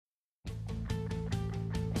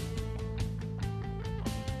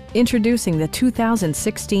Introducing the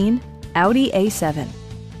 2016 Audi A7.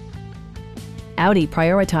 Audi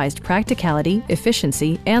prioritized practicality,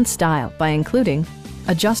 efficiency, and style by including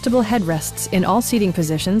adjustable headrests in all seating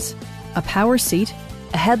positions, a power seat,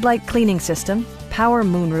 a headlight cleaning system, power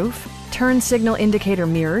moonroof, turn signal indicator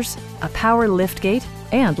mirrors, a power liftgate,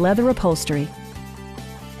 and leather upholstery.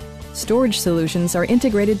 Storage solutions are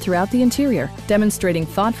integrated throughout the interior, demonstrating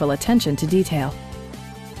thoughtful attention to detail.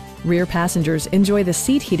 Rear passengers enjoy the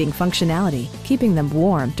seat heating functionality, keeping them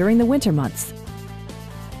warm during the winter months.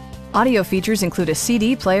 Audio features include a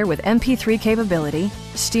CD player with MP3 capability,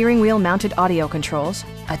 steering wheel mounted audio controls,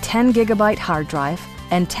 a 10 GB hard drive,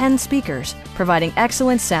 and 10 speakers, providing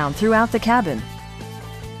excellent sound throughout the cabin.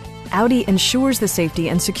 Audi ensures the safety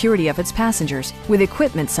and security of its passengers with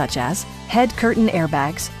equipment such as head curtain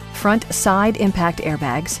airbags, front side impact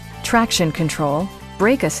airbags, traction control,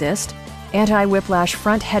 brake assist, anti-whiplash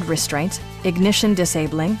front head restraints, ignition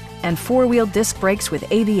disabling, and four-wheel disc brakes with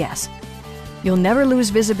ABS. You'll never lose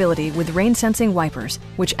visibility with rain-sensing wipers,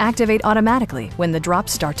 which activate automatically when the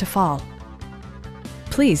drops start to fall.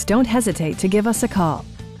 Please don't hesitate to give us a call.